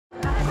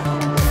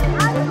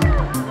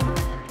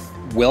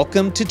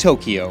Welcome to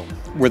Tokyo,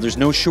 where there's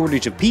no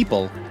shortage of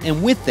people,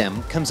 and with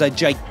them comes a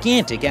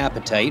gigantic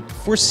appetite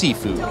for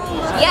seafood.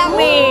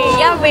 Yummy,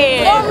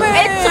 yummy,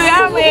 it's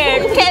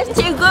yummy,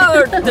 tasty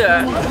good.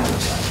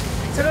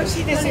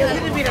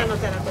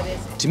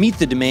 To meet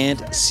the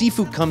demand,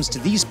 seafood comes to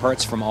these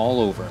parts from all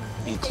over,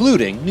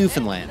 including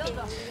Newfoundland.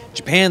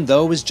 Japan,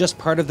 though, is just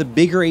part of the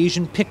bigger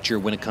Asian picture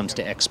when it comes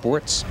to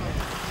exports.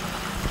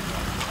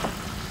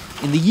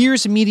 In the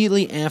years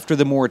immediately after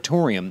the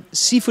moratorium,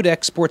 seafood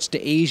exports to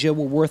Asia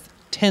were worth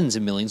tens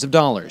of millions of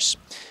dollars.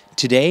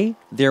 Today,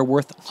 they're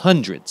worth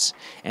hundreds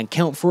and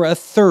count for a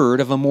third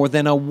of a more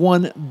than a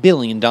 $1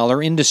 billion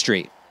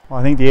industry. Well,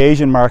 I think the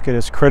Asian market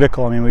is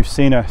critical. I mean, we've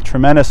seen a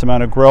tremendous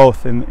amount of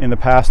growth in the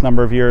past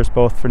number of years,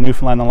 both for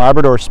Newfoundland and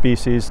Labrador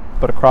species,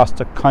 but across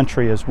the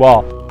country as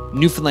well.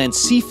 Newfoundland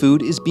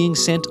seafood is being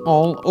sent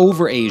all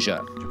over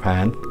Asia.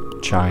 Japan,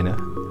 China,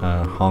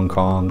 Hong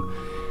Kong,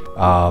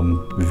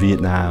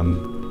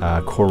 Vietnam,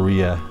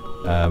 Korea,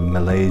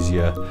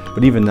 Malaysia,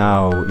 but even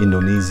now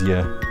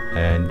Indonesia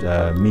and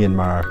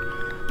Myanmar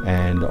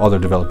and other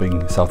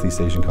developing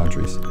Southeast Asian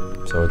countries.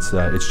 So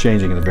it's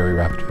changing at a very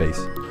rapid pace.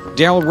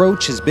 Daryl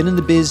Roach has been in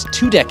the biz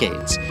 2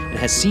 decades and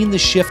has seen the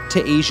shift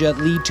to Asia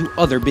lead to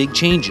other big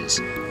changes,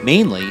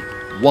 mainly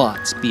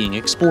what's being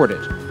exported.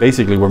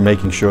 Basically, we're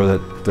making sure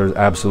that there's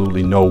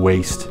absolutely no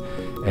waste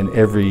and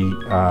every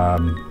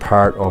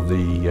part of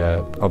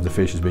the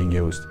fish is being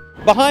used.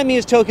 Behind me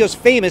is Tokyo's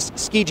famous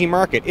Tsukiji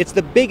market. It's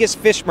the biggest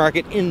fish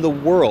market in the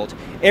world.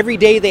 Every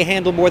day they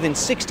handle more than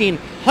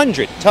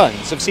 1,600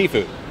 tons of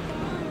seafood.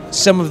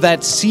 Some of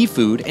that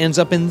seafood ends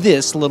up in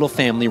this little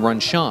family-run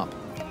shop.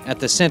 At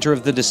the center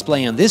of the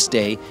display on this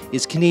day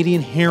is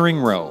Canadian herring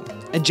roe,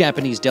 a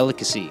Japanese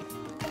delicacy.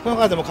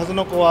 The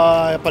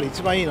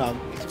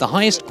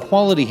highest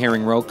quality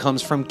herring roe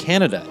comes from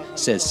Canada,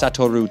 says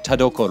Satoru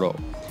Tadokoro.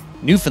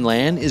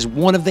 Newfoundland is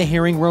one of the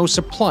herring roe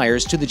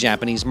suppliers to the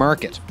Japanese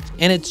market,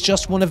 and it's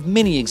just one of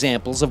many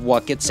examples of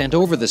what gets sent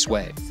over this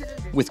way.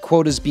 With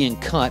quotas being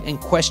cut and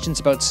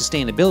questions about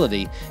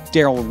sustainability,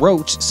 Daryl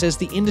Roach says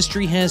the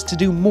industry has to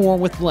do more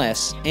with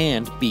less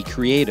and be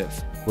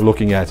creative. We're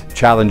looking at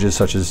challenges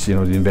such as, the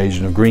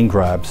invasion of green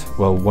crabs.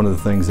 Well, one of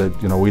the things that,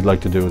 we'd like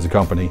to do as a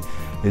company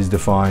is to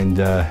find,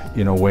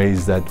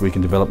 ways that we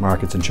can develop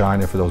markets in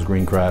China for those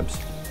green crabs.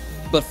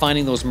 But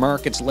finding those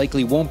markets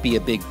likely won't be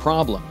a big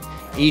problem.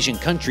 Asian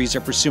countries are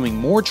pursuing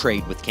more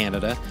trade with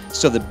Canada,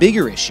 so the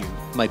bigger issue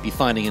might be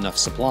finding enough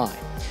supply.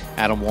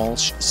 Adam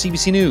Walsh,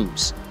 CBC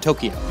News,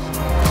 Tokyo.